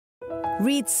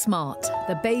Read Smart,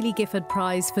 the Baillie Gifford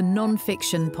Prize for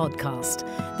Non-Fiction podcast.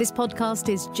 This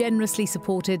podcast is generously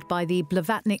supported by the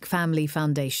Blavatnik Family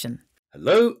Foundation.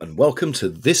 Hello and welcome to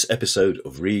this episode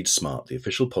of Read Smart, the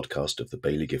official podcast of the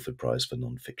Baillie Gifford Prize for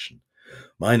Non-Fiction.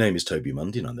 My name is Toby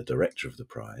Mundy and I'm the director of the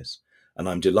prize, and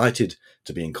I'm delighted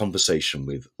to be in conversation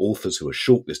with authors who are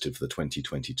shortlisted for the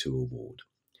 2022 award.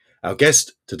 Our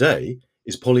guest today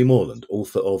is Polly Morland,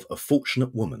 author of A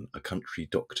Fortunate Woman, A Country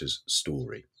Doctor's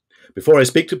Story. Before I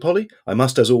speak to Polly, I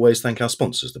must, as always, thank our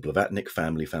sponsors, the Blavatnik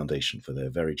Family Foundation, for their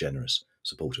very generous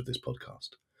support of this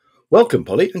podcast. Welcome,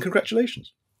 Polly, and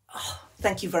congratulations. Oh,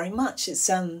 thank you very much. It's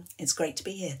great to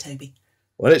be here, Toby.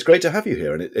 Well, it's great to have you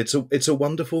here, and it's a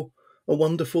wonderful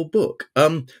book.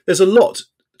 There's a lot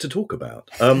to talk about.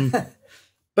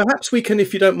 Perhaps we can,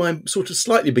 if you don't mind, sort of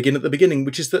slightly begin at the beginning,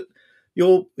 which is that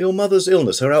your mother's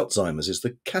illness, her Alzheimer's, is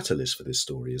the catalyst for this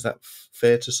story. Is that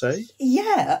fair to say?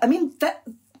 Yeah, I mean,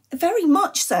 very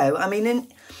much so. I mean,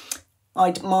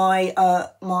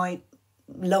 my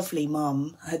lovely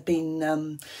mum had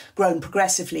been grown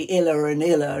progressively iller and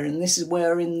iller, and this is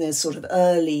where in the sort of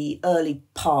early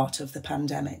part of the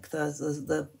pandemic,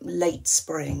 the late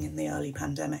spring in the early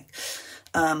pandemic,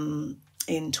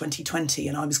 in 2020,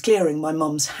 and I was clearing my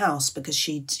mum's house because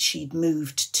she'd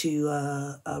moved to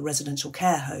a residential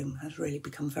care home, had really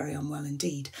become very unwell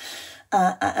indeed.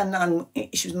 And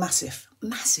she was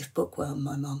massive bookworm,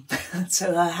 my mum.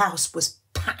 So her house was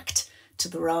packed to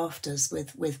the rafters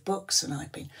with books, and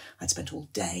I'd spent all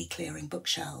day clearing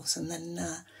bookshelves, and then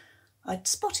I'd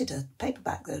spotted a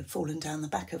paperback that had fallen down the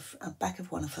back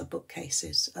of one of her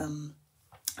bookcases,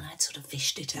 and I'd sort of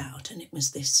fished it out, and it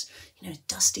was this,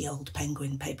 dusty old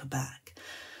Penguin paperback.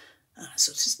 I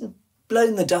sort of just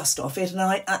blown the dust off it, and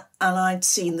I'd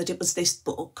seen that it was this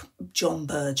book, John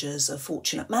Berger's A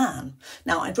Fortunate Man.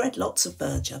 Now, I'd read lots of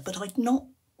Berger, but I'd not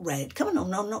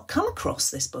come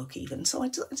across this book even. So I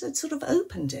sort of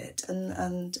opened it,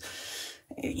 and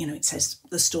it says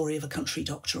the story of a country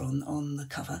doctor on the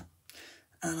cover.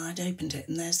 And I'd opened it,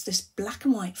 and there's this black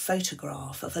and white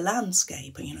photograph of a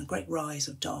landscape, a great rise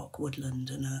of dark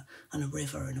woodland and a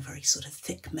river and a very sort of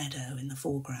thick meadow in the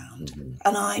foreground.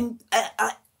 Mm-hmm. And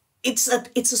it's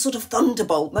a sort of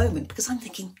thunderbolt moment, because I'm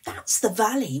thinking, that's the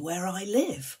valley where I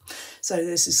live. So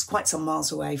this is quite some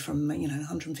miles away from,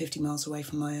 150 miles away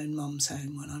from my own mum's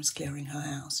home when I was clearing her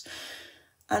house.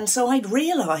 And so I'd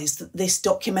realised that this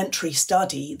documentary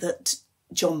study that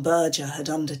John Berger had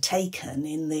undertaken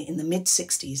in the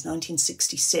mid-60s,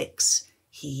 1966,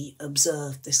 he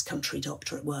observed this country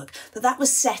doctor at work, that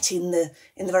was set in the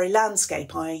very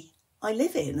landscape I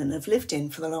live in and have lived in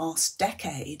for the last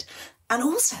decade. And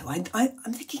also, I'm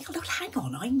thinking, oh, hang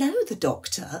on, I know the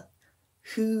doctor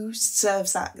who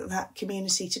serves that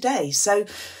community today. So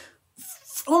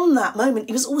from that moment,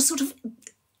 it was all sort of,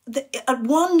 at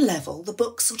one level, the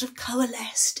book sort of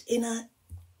coalesced in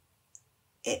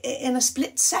a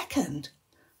split second.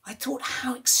 I thought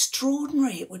how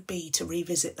extraordinary it would be to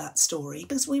revisit that story,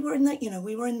 because we were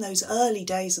in those early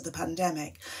days of the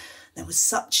pandemic. There was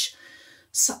such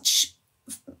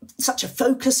a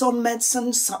focus on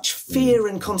medicine, such fear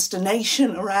and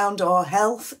consternation around our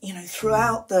health,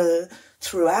 throughout the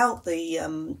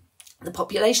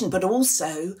population, but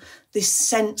also this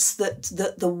sense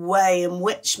that the way in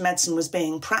which medicine was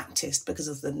being practiced, because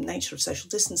of the nature of social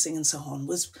distancing and so on,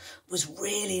 was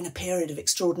really in a period of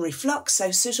extraordinary flux. So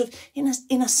sort of in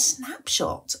a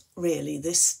snapshot, really,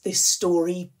 this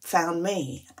story found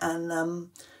me, and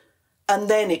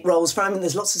then it rolls from. I mean,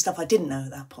 there's lots of stuff I didn't know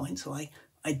at that point, so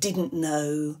I didn't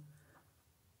know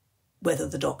whether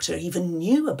the doctor even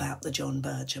knew about the John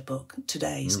Berger book,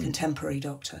 today's contemporary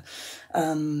doctor.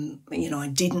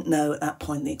 I didn't know at that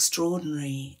point the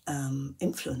extraordinary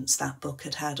influence that book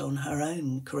had on her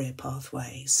own career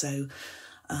pathway. So,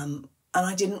 and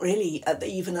I didn't really,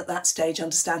 even at that stage,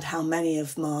 understand how many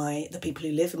of the people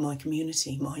who live in my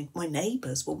community, my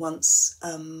neighbours, were once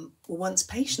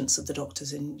patients of the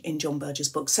doctors in John Berger's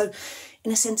book. So,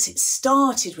 in a sense, it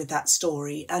started with that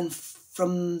story, and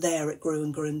from there it grew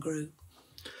and grew and grew.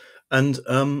 And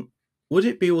would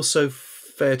it be also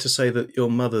fair to say that your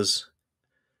mother's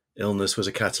illness was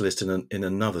a catalyst in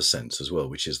another sense as well,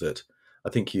 which is that I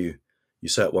think you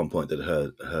say at one point that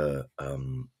her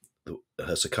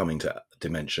succumbing to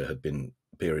dementia had been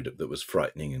a period that was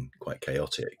frightening and quite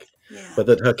chaotic, but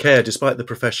that her care, despite the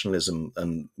professionalism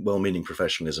and well-meaning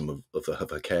professionalism of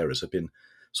her carers, had been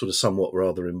sort of somewhat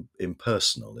rather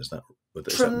impersonal. Is that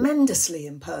tremendously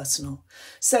impersonal?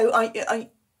 So I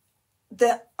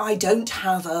don't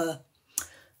have a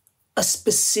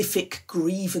specific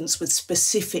grievance with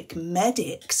specific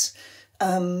medics,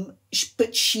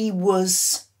 but she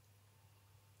was,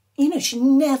 she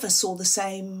never saw the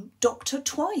same doctor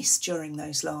twice during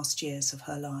those last years of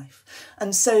her life.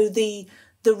 And so the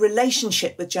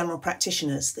relationship with general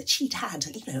practitioners that she'd had,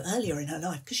 earlier in her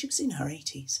life, because she was in her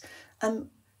 80s,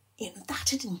 that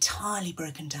had entirely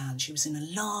broken down. She was in a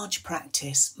large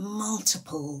practice,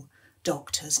 multiple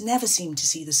doctors, never seemed to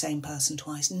see the same person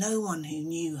twice, no one who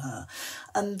knew her.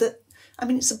 And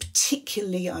it's a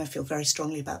particularly, I feel very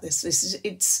strongly about this.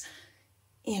 It's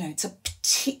a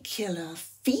particular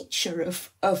feature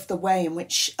of the way in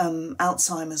which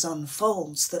Alzheimer's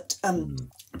unfolds, that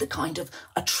the kind of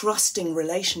a trusting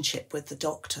relationship with the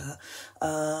doctor,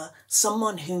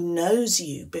 someone who knows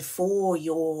you before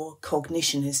your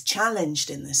cognition is challenged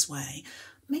in this way,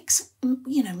 it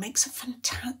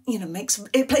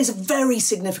plays a very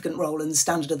significant role in the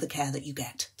standard of the care that you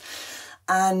get.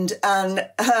 And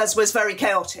hers was very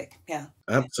chaotic. Yeah,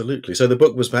 absolutely. So the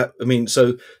book was about,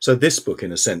 so this book,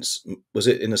 in a sense, was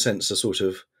it in a sense a sort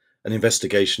of an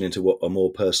investigation into what a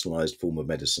more personalised form of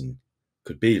medicine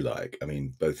could be like?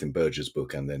 Both in Berger's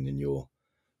book and then in your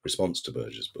response to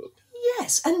Berger's book.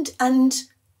 Yes, and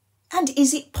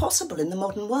is it possible in the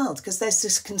modern world? Because there's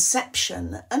this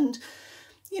conception, and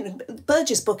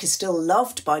Berger's book is still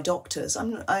loved by doctors.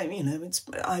 It's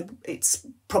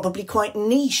probably quite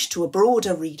niche to a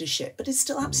broader readership, but it's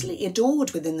still absolutely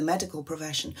adored within the medical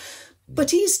profession.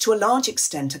 But is to a large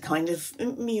extent a kind of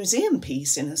museum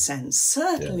piece in a sense.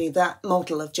 Certainly that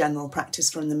model of general practice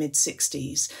from the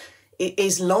mid-60s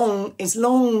is long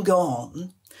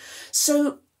gone.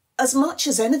 So as much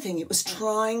as anything, it was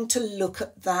trying to look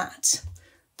at that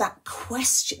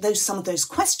question, some of those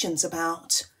questions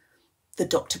about the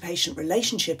doctor-patient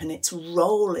relationship and its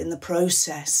role in the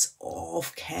process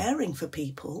of caring for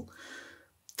people,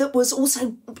 that was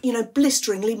also,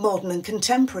 blisteringly modern and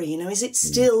contemporary. Does it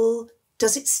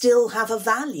still have a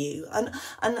value? And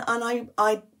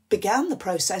I began the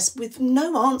process with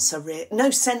no answer, no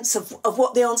sense of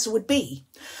what the answer would be.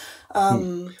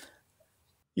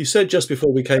 You said just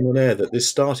before we came on air that this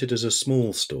started as a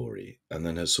small story and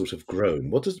then has sort of grown.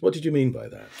 What did you mean by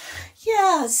that?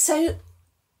 Yeah, so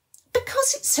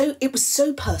because it was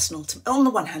so personal to me. On the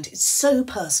one hand, it's so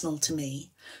personal to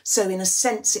me. So in a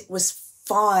sense, it was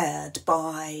fired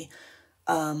by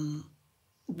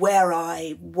where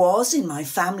I was in my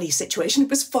family situation. It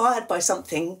was fired by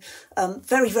something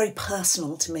very, very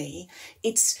personal to me.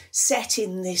 It's set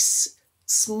in this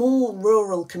small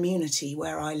rural community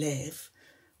where I live,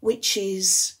 which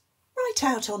is right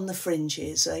out on the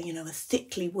fringes, a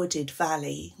thickly wooded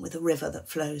valley with a river that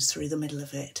flows through the middle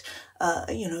of it.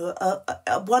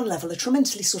 At one level, a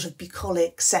tremendously sort of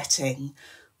bucolic setting,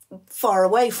 far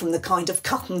away from the kind of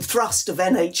cut and thrust of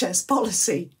NHS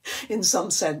policy in some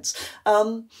sense.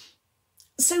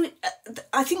 So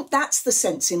I think that's the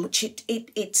sense in which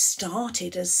it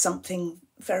started as something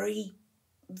very,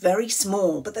 very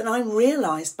small. But then I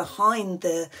realised behind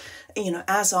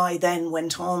as I then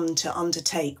went on to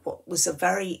undertake what was a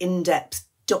very in-depth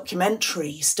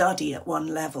documentary study at one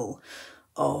level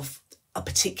of a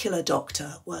particular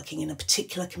doctor working in a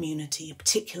particular community, a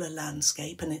particular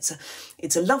landscape, and it's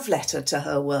a love letter to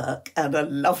her work and a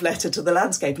love letter to the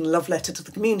landscape and a love letter to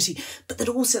the community, but that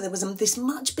also there was this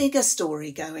much bigger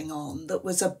story going on that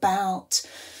was about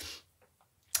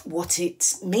what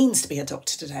it means to be a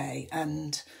doctor today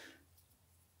and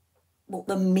what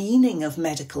the meaning of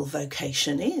medical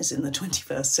vocation is in the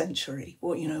 21st century.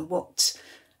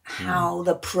 How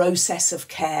the process of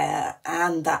care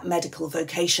and that medical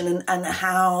vocation and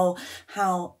how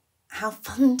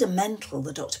fundamental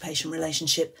the doctor-patient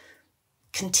relationship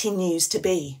continues to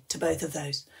be to both of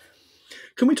those.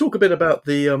 Can we talk a bit about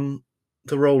the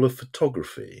role of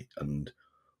photography and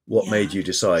what made you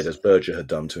decide, as Berger had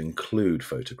done, to include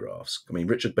photographs?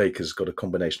 Richard Baker's got a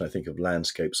combination, I think, of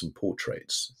landscapes and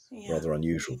portraits, rather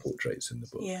unusual portraits in the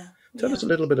book. Tell us a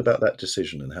little bit about that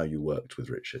decision and how you worked with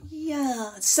Richard.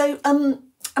 Yeah, so,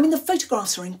 the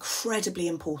photographs are incredibly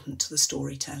important to the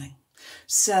storytelling.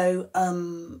 So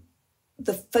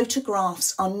the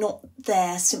photographs are not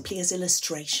there simply as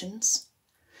illustrations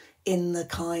in the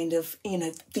kind of,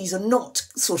 these are not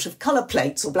sort of colour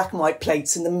plates or black and white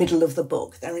plates in the middle of the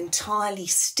book. They're entirely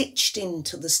stitched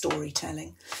into the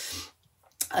storytelling.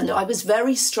 And I was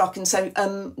very struck. And so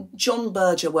John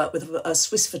Berger worked with a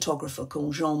Swiss photographer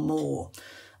called Jean Moore,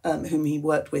 whom he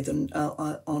worked with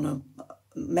on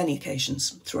many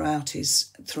occasions throughout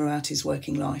his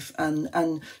working life.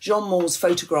 And Jean Moore's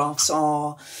photographs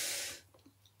are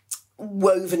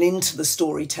woven into the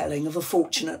storytelling of a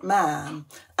fortunate man.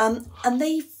 And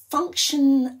they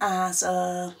function as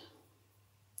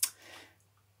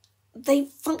they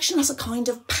function as a kind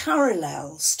of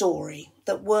parallel story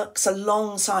that works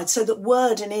alongside, so that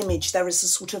word and image, there is a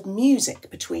sort of music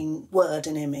between word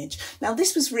and image. Now,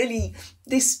 this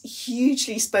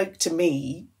hugely spoke to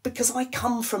me because I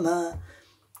come from a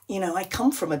filmic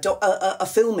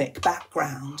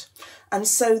background. And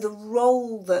so the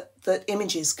role that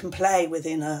images can play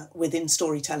within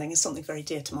storytelling is something very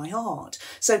dear to my heart.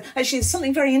 So actually, there's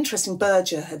something very interesting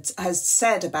Berger has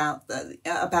said about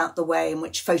the way in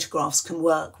which photographs can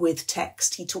work with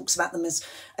text. He talks about them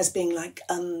as being like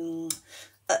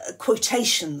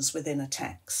quotations within a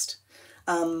text.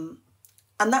 And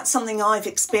that's something I've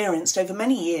experienced over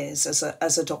many years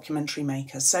as a documentary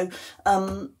maker. So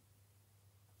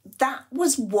that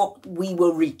was what we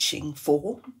were reaching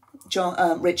for.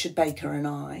 Richard Baker and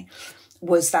I,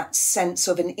 was that sense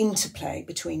of an interplay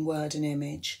between word and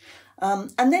image.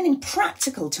 And then in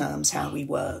practical terms, how we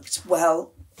worked,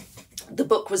 well, the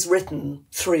book was written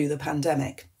through the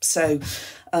pandemic. So,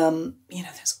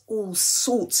 there's all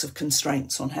sorts of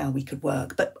constraints on how we could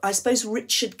work. But I suppose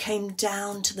Richard came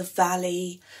down to the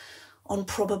valley on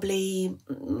probably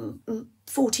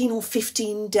 14 or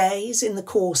 15 days in the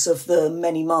course of the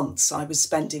many months I was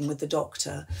spending with the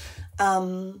doctor.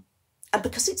 And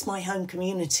because it's my home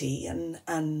community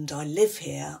and I live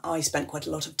here, I spent quite a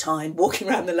lot of time walking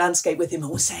around the landscape with him. I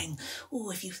was saying,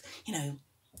 if you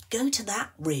go to that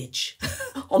ridge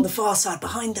on the far side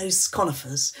behind those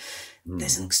conifers,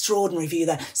 there's an extraordinary view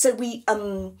there. So we,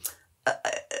 the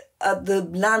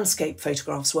landscape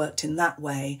photographs worked in that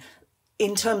way.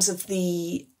 In terms of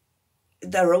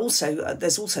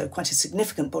there's also quite a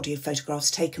significant body of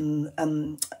photographs taken,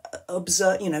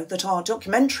 that are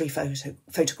documentary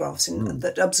photographs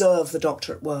that observe the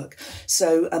doctor at work.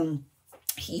 So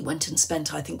he went and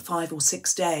spent, I think, 5 or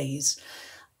 6 days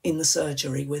in the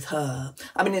surgery with her.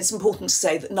 I mean, it's important to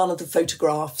say that none of the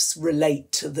photographs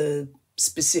relate to the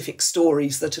specific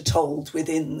stories that are told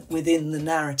within the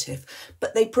narrative,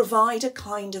 but they provide a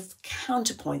kind of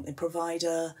counterpoint. They provide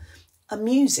a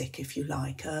music, if you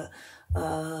like, a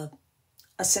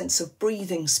sense of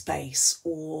breathing space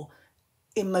or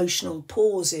emotional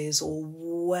pauses or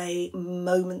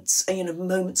moments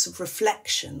of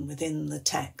reflection within the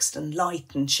text and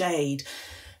light and shade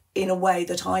in a way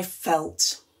that I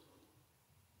felt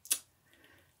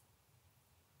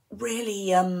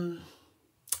really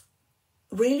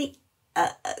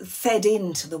fed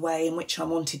into the way in which I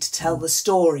wanted to tell the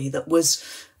story, that was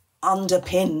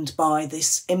underpinned by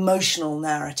this emotional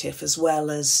narrative as well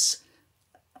as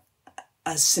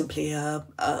simply a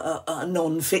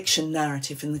non-fiction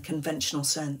narrative in the conventional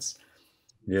sense.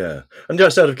 Yeah, and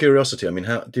just out of curiosity, I mean,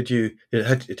 how did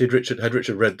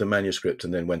Richard read the manuscript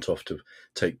and then went off to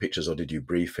take pictures, or did you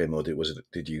brief him, or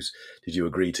did you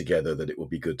agree together that it would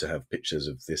be good to have pictures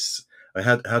of this?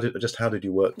 How did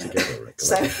you work together?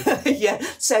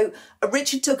 So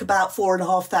Richard took about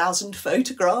 4,500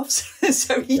 photographs.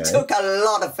 So he took a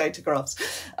lot of photographs.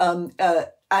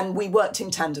 And we worked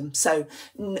in tandem. So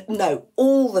no,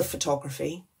 all the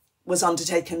photography was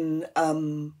undertaken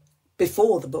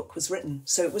before the book was written.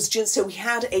 So it was we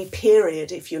had a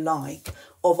period, if you like,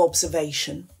 of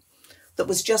observation that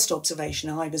was just observation.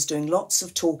 I was doing lots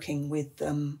of talking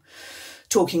and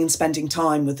spending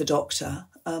time with the doctor.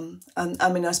 And I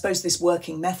mean, I suppose this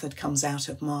working method comes out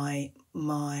of the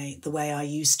way I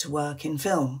used to work in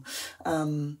film.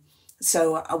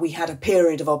 So we had a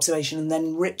period of observation, and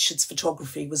then Richard's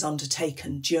photography was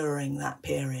undertaken during that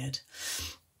period,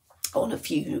 on a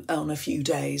few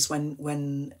days when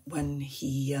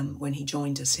he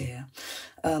joined us here,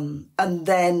 and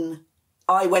then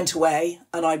I went away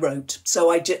and I wrote.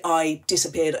 So I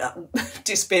disappeared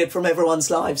from everyone's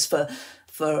lives for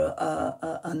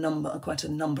quite a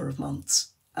number of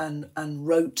months, and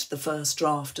wrote the first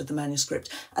draft of the manuscript,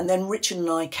 and then Richard and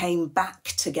I came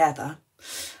back together.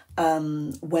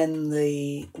 When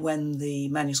the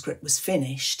manuscript was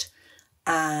finished,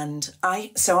 and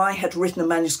I had written a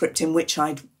manuscript in which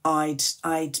I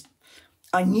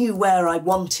knew where I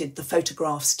wanted the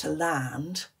photographs to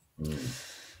land,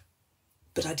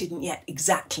 but I didn't yet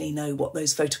exactly know what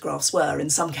those photographs were.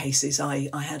 In some cases, I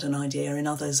had an idea. In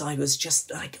others, I was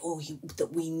just like,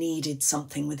 that we needed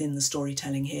something within the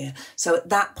storytelling here. So at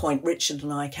that point, Richard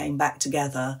and I came back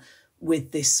together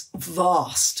with this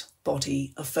vast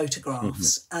body of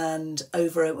photographs, and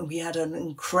we had an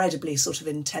incredibly sort of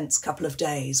intense couple of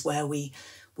days where we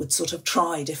would sort of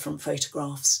try different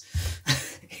photographs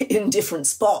in different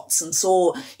spots and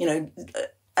saw, and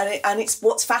it's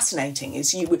what's fascinating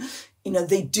is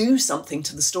they do something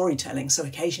to the storytelling. So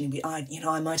occasionally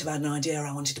I might have had an idea.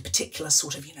 I wanted a particular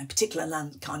sort of, particular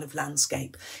kind of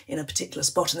landscape in a particular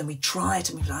spot, and then we try it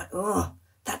and we'd be like,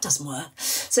 that doesn't work.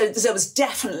 So there was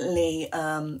definitely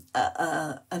an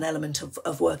element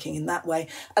of working in that way.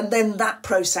 And then that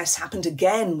process happened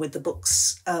again with the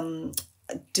book's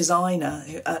designer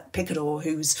at Picador,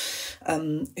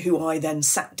 who I then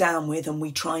sat down with, and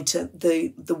we tried to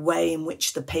the way in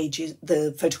which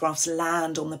the photographs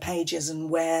land on the pages and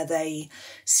where they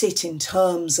sit in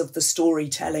terms of the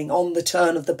storytelling on the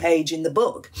turn of the page in the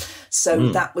book.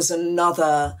 So that was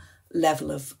another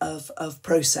level of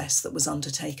process that was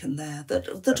undertaken there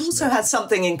that also had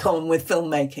something in common with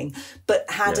filmmaking, but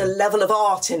had a level of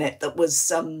art in it that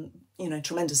was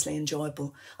tremendously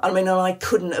enjoyable. I mean, and I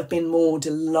couldn't have been more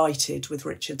delighted with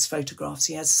Richard's photographs.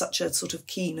 He has such a sort of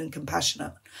keen and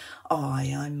compassionate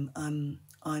eye.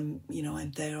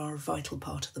 They are a vital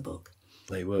part of the book.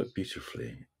 They work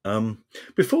beautifully.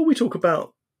 Before we talk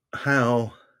about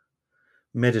how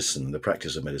the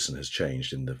practice of medicine has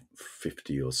changed in the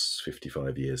 50 or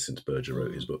 55 years since Berger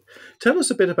wrote his book, tell us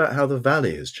a bit about how the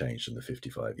Valley has changed in the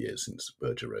 55 years since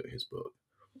Berger wrote his book.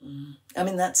 I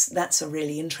mean, that's a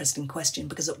really interesting question,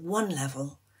 because at one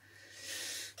level,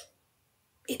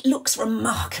 it looks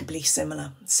remarkably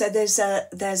similar. So there's a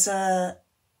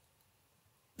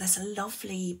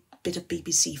lovely bit of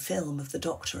BBC film of the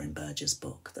Doctor in Berger's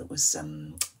book that was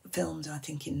filmed, I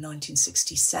think, in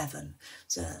 1967.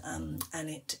 So, and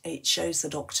it shows the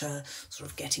Doctor sort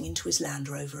of getting into his Land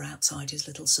Rover outside his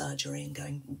little surgery and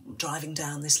driving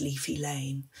down this leafy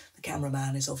lane. The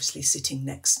cameraman is obviously sitting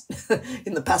next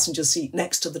in the passenger seat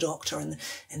next to the Doctor, and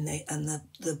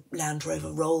the Land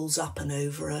Rover rolls up and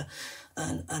over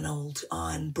an old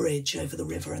iron bridge over the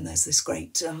river, and there's this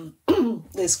great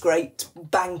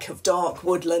bank of dark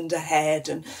woodland ahead.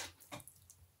 And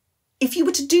if you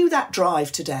were to do that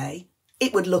drive today,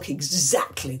 it would look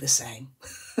exactly the same.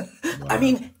 Wow. I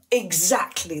mean,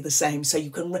 exactly the same. So you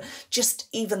can just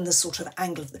even the sort of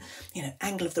angle of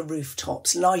the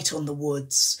rooftops, light on the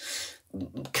woods,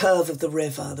 curve of the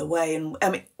river, the way, and I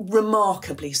mean,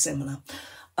 remarkably similar,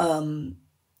 in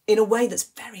a way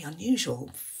that's very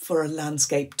unusual for a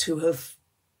landscape to have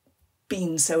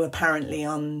been so apparently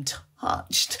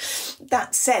untouched.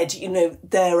 That said,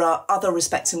 there are other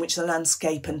respects in which the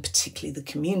landscape, and particularly the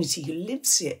community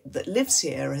that lives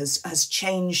here has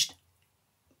changed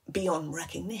beyond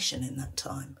recognition in that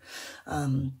time.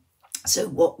 So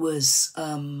what was,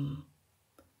 all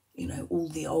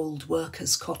the old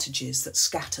workers' cottages that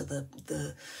scatter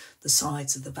the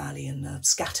sides of the valley and are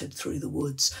scattered through the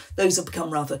woods, those have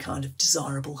become rather kind of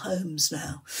desirable homes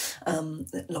now.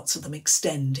 Lots of them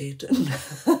extended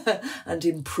and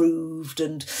improved,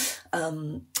 and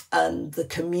the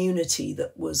community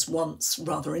that was once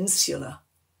rather insular,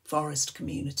 forest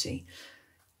community,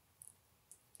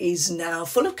 is now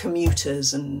full of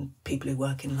commuters and people who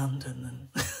work in London, and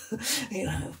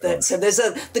so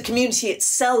the community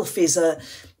itself is a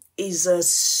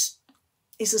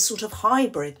sort of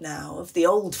hybrid now of the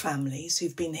old families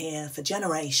who've been here for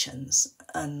generations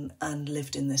and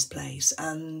lived in this place,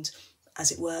 and,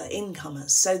 as it were,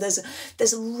 incomers. So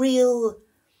there's a real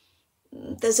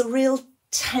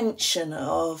tension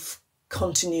of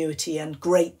continuity and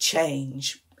great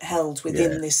change held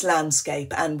within this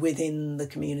landscape and within the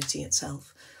community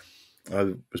itself.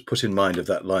 I was put in mind of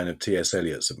that line of T.S.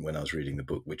 Eliot's when I was reading the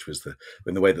book, which was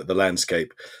in the way that the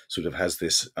landscape sort of has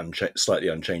this slightly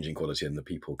unchanging quality, and the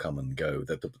people come and go.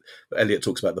 That Eliot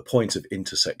talks about the point of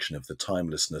intersection of the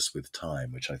timelessness with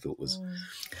time, which I thought was.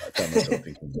 I found myself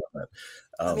thinking about that.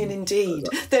 I mean, indeed,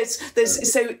 there's.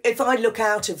 So if I look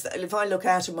out of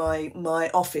my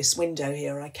office window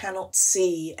here, I cannot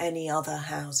see any other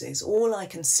houses. All I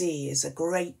can see is a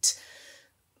great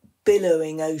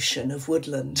billowing ocean of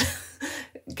woodland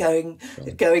going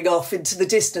off into the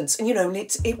distance, and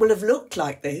it will have looked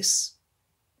like this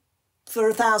for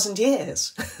 1,000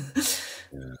 years.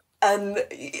 And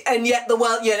yet the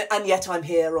world, and yet I'm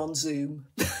here on Zoom.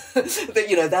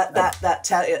 that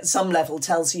at some level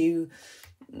tells you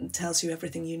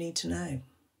everything you need to know.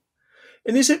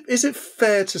 And is it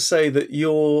fair to say that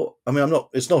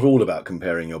it's not all about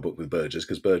comparing your book with Berger's,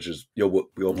 because your book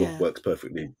works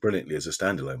brilliantly as a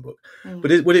standalone book.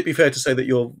 But would it be fair to say that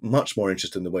you're much more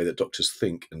interested in the way that doctors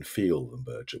think and feel than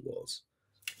Berger was?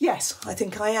 Yes, I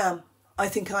think I am. I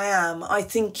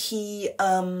think he,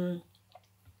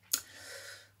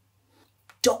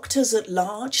 doctors at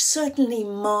large, certainly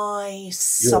my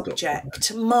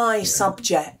subject,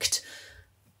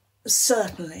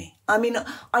 certainly. I mean,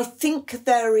 I think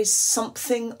there is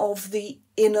something of the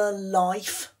inner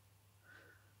life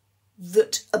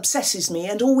that obsesses me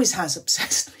and always has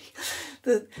obsessed me,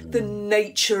 the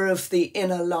nature of the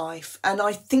inner life. And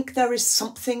I think there is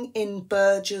something in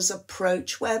Berger's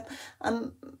approach where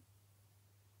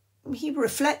he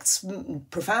reflects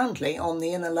profoundly on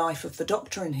the inner life of the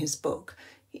Doctor in his book.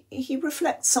 He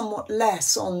reflects somewhat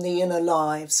less on the inner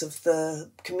lives of the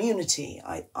community,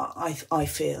 I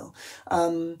feel.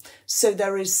 So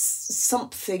there is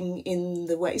something in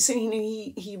the way. So,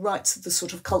 he writes of the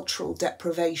sort of cultural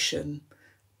deprivation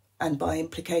and by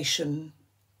implication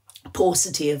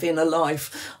paucity of inner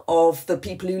life of the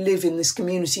people who live in this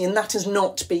community. And that has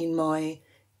not been my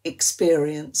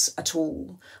experience at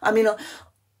all. I mean,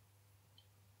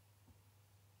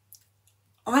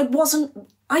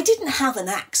 I didn't have an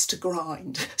axe to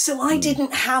grind, so I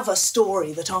didn't have a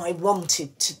story that I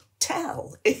wanted to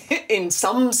tell. In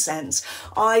some sense,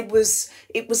 it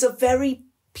was a very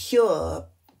pure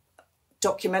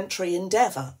documentary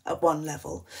endeavour at one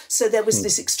level. So there was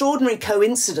this extraordinary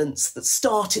coincidence that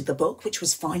started the book, which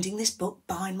was finding this book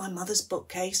behind my mother's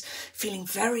bookcase, feeling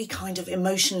very kind of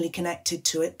emotionally connected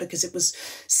to it because it was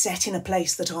set in a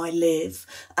place that I live,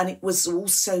 and it was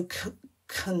also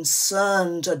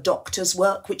concerned a doctor's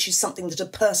work, which is something that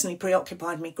had personally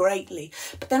preoccupied me greatly.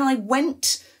 But then I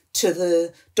went to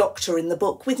the doctor in the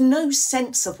book with no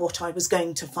sense of what I was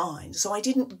going to find. So I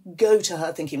didn't go to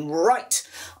her thinking, right,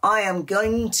 I am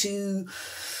going to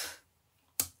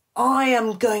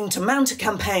mount a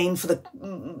campaign for the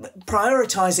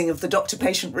prioritising of the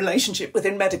doctor-patient relationship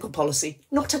within medical policy.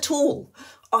 Not at all.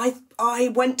 I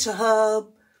went to her,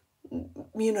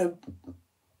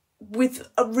 with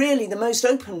really the most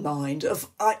open mind of,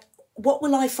 what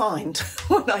will I find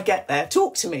when I get there?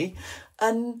 Talk to me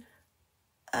and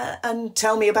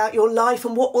tell me about your life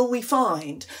and what will we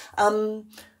find? And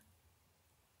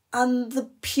the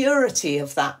purity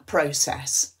of that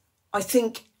process, I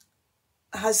think,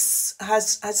 has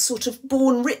sort of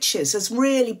borne riches, has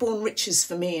really borne riches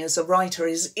for me as a writer,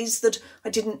 is that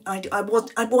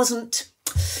I wasn't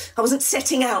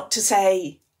setting out to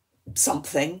say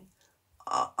something.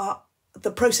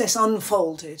 The process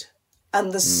unfolded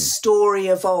and the story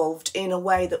evolved in a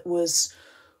way that was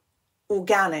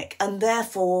organic and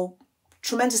therefore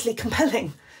tremendously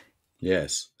compelling.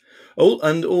 Yes. All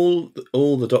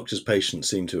the doctor's patients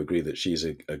seem to agree that she's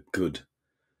a good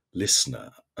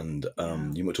listener. And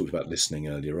you talked about listening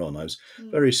earlier on. I was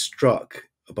very struck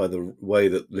by the way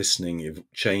that listening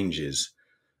changes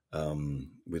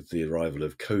with the arrival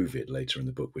of COVID later in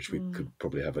the book, which we could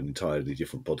probably have an entirely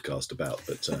different podcast about.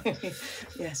 But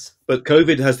yes. But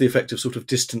COVID has the effect of sort of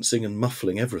distancing and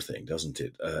muffling everything, doesn't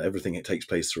it? Everything, it takes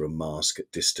place through a mask at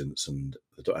distance, and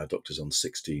our doctor's on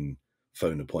 16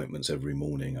 phone appointments every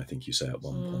morning, I think you say at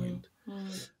one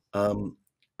point.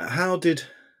 How did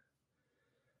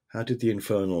the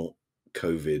infernal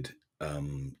COVID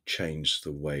change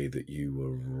the way that you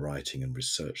were writing and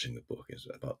researching the book? I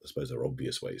suppose there are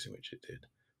obvious ways in which it did,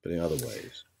 but in other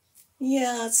ways.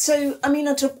 Yeah, so, I mean,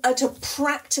 at a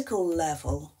practical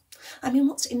level, I mean,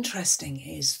 what's interesting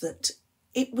is that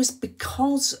it was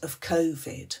because of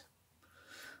COVID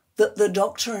that the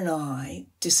doctor and I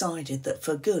decided that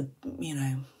for good,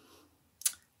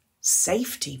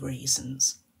 safety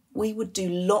reasons, we would do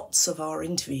lots of our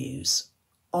interviews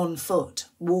on foot,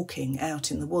 walking out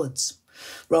in the woods,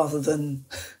 rather than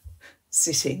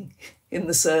sitting in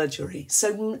the surgery.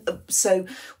 So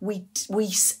we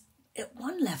at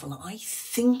one level, I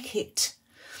think it,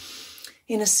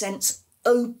 in a sense,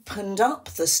 opened up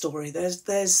the story.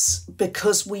 There's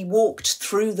because we walked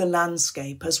through the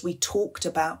landscape as we talked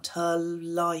about her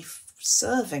life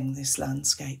serving this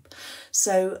landscape.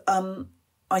 So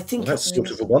I think that's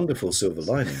sort of a wonderful silver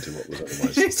lining to what was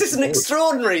otherwise. This is an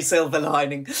extraordinary silver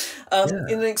lining,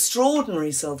 an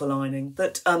extraordinary silver lining,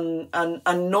 but and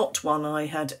not one I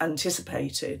had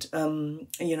anticipated.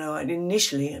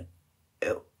 Initially,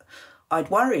 I'd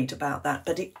worried about that,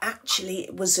 but it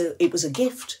was a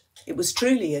gift. It was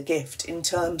truly a gift in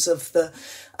terms of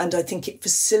and I think it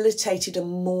facilitated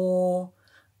a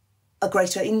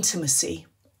greater intimacy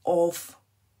of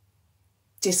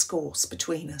discourse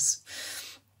between us.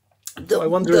 I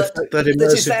wonder if that immersive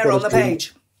that is there on the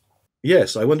page.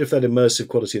 Yes, I wonder if that immersive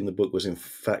quality in the book was in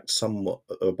fact somewhat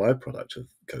a byproduct of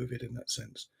COVID in that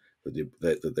sense,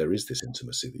 that there is this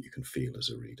intimacy that you can feel as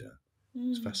a reader.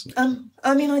 It's fascinating.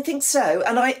 I mean, I think so,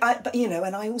 and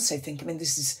and I also think, I mean,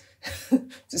 this is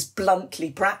just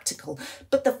bluntly practical,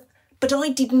 but I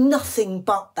did nothing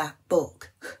but that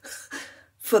book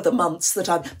for the months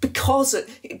that because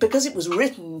it was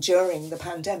written during the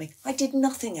pandemic, I did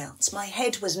nothing else. My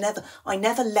head was I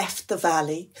never left the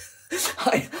valley.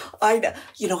 It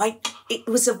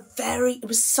was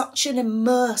such an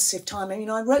immersive time. I mean,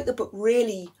 I wrote the book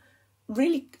really,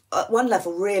 really, at one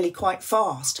level, really quite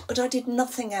fast, but I did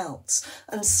nothing else.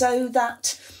 And so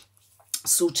that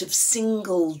sort of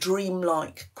single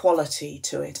dreamlike quality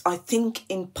to it, I think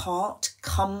in part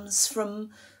comes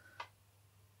from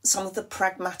some of the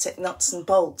pragmatic nuts and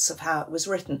bolts of how it was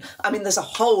written. I mean, there's a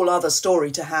whole other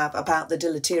story to have about the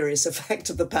deleterious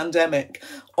effect of the pandemic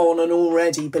on an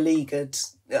already beleaguered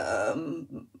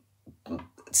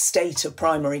state of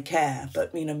primary care,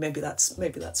 but maybe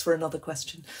that's for another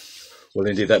question. Well,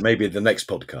 indeed, that may be the next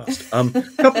podcast.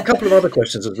 A couple of other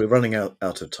questions as we're running out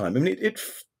of time. I mean, it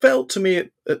felt to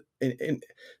me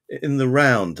in the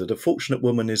round that A Fortunate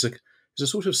Woman is a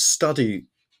sort of study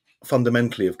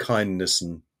fundamentally of kindness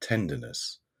and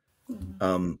tenderness.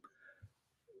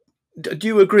 Do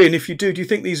you agree? And if you do you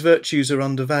think these virtues are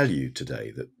undervalued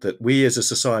today? That we as a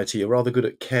society are rather good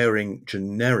at caring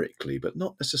generically, but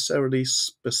not necessarily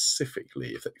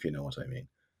specifically, if you know what I mean?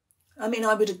 I mean,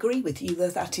 I would agree with you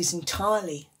that is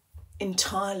entirely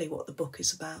what the book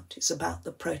is about. It's about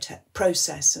the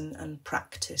process and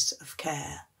practice of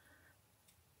care,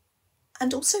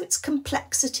 and also its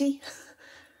complexity.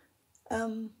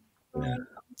 I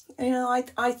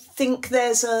think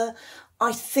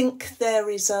there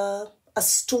is a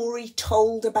story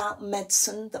told about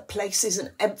medicine that places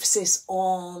an emphasis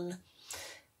on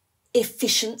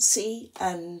efficiency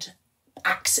and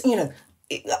access.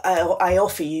 I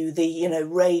offer you the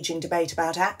raging debate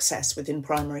about access within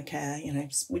primary care,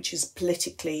 which is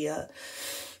politically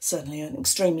certainly an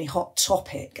extremely hot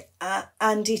topic,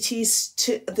 and it is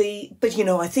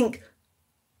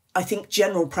I think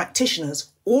general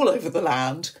practitioners all over the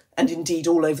land and indeed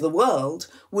all over the world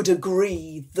would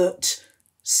agree that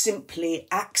simply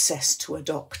access to a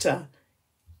doctor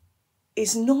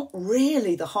is not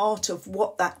really the heart of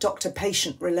what that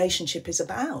doctor-patient relationship is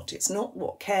about. It's not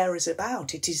what care is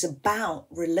about. It is about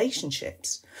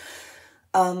relationships.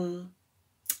 And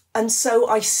so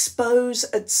I suppose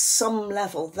at some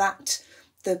level that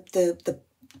the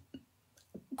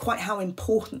quite how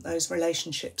important those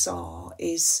relationships are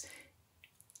is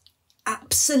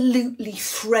absolutely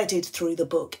threaded through the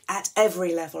book at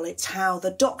every level. It's how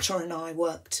the doctor and I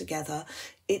work together.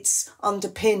 It's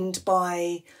underpinned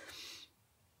by,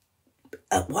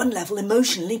 at one level,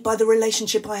 emotionally, by the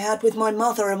relationship I had with my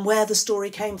mother and where the story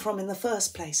came from in the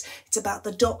first place. It's about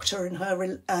the doctor and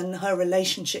her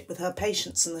relationship with her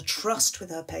patients and the trust with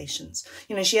her patients.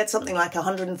 She had something like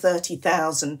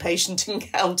 130,000 patient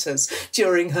encounters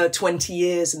during her 20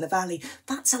 years in the Valley.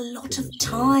 That's a lot of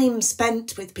time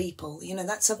spent with people.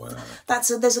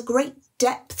 There's a great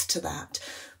depth to that.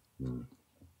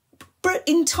 But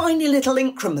in tiny little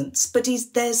increments, but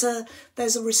there's a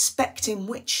respect in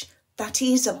which that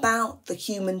is about the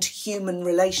human-to-human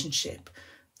relationship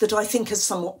that I think has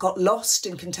somewhat got lost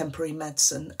in contemporary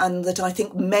medicine, and that I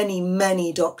think many,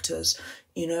 many doctors,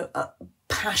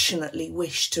 passionately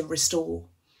wish to restore.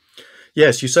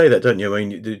 Yes, you say that, don't you? I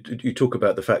mean, you talk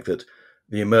about the fact that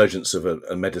the emergence of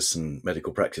a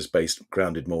medical practice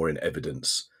grounded more in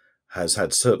evidence has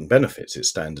had certain benefits. It's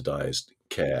standardised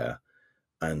care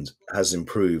and has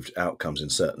improved outcomes in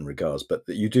certain regards, but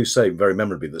that you do say very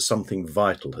memorably that something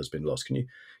vital has been lost.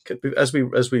 As we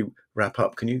wrap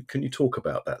up, can you talk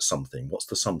about that something? What's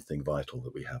the something vital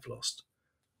that we have lost?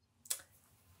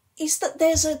 Is that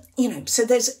there's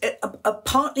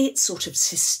partly it's sort of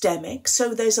systemic.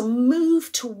 So there's a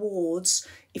move towards,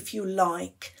 if you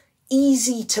like,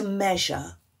 easy to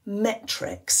measure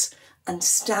metrics and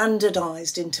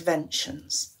standardised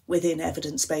interventions within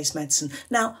evidence-based medicine.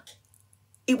 Now,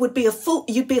 you'd be a fool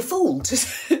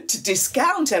to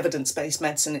discount evidence-based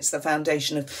medicine. It's the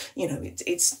foundation of,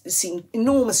 it's seen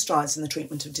enormous strides in the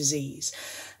treatment of disease.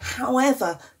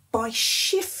 However, by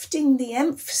shifting the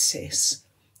emphasis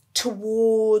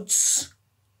towards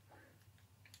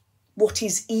what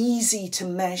is easy to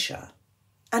measure,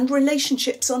 and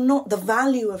relationships are not, the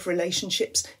value of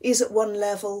relationships is at one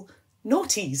level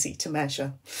not easy to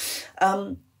measure,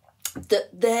 that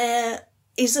there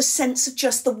is a sense of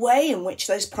just the way in which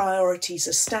those priorities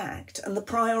are stacked, and the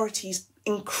priorities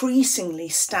increasingly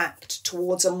stacked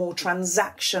towards a more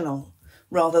transactional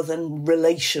rather than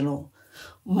relational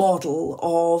model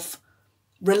of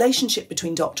relationship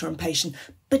between doctor and patient.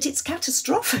 But it's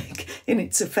catastrophic in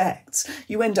its effects.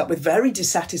 You end up with very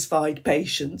dissatisfied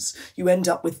patients. You end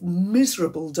up with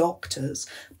miserable doctors.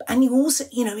 And you also,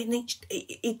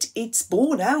 it's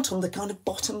borne out on the kind of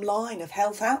bottom line of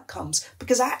health outcomes,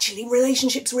 because actually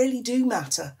relationships really do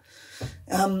matter.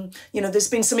 There's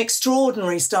been some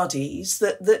extraordinary studies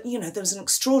that there was an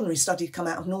extraordinary study come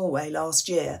out of Norway last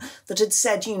year that had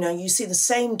said, you see the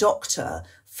same doctor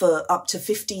for up to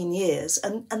 15 years,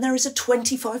 and there is a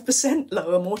 25%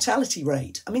 lower mortality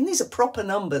rate. I mean, these are proper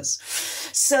numbers.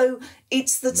 So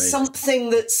it's that something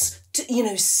that's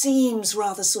seems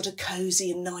rather sort of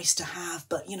cosy and nice to have,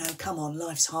 but, come on,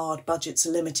 life's hard, budgets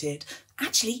are limited.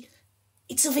 Actually,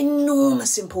 it's of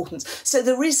enormous importance. So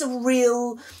there is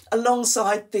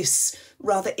alongside this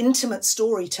rather intimate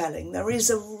storytelling, there is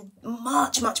a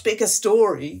much, much bigger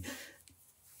story,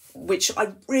 which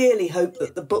I really hope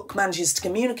that the book manages to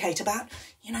communicate about.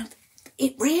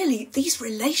 These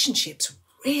relationships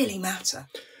really matter.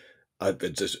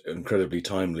 It's just incredibly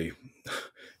timely.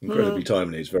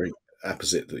 Timely. It's very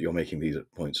apposite that you're making these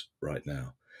points right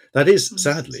now. That is,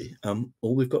 sadly,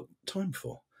 all we've got time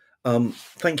for.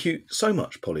 Thank you so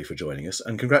much, Polly, for joining us,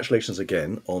 and congratulations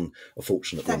again on a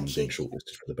fortunate woman being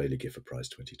shortlisted for the Baillie Gifford Prize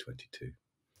 2022.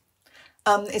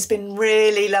 It's been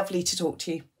really lovely to talk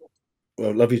to you.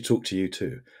 Well, lovely to talk to you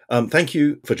too. Thank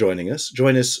you for joining us.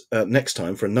 Join us next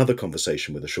time for another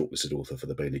conversation with a shortlisted author for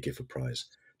the Baillie Gifford Prize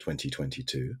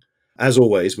 2022. As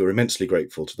always, we're immensely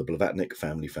grateful to the Blavatnik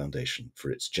Family Foundation for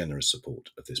its generous support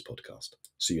of this podcast.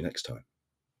 See you next time.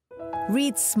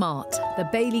 Read Smart, the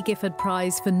Baillie Gifford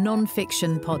Prize for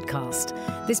Non-Fiction podcast.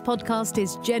 This podcast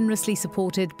is generously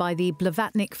supported by the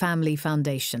Blavatnik Family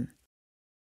Foundation.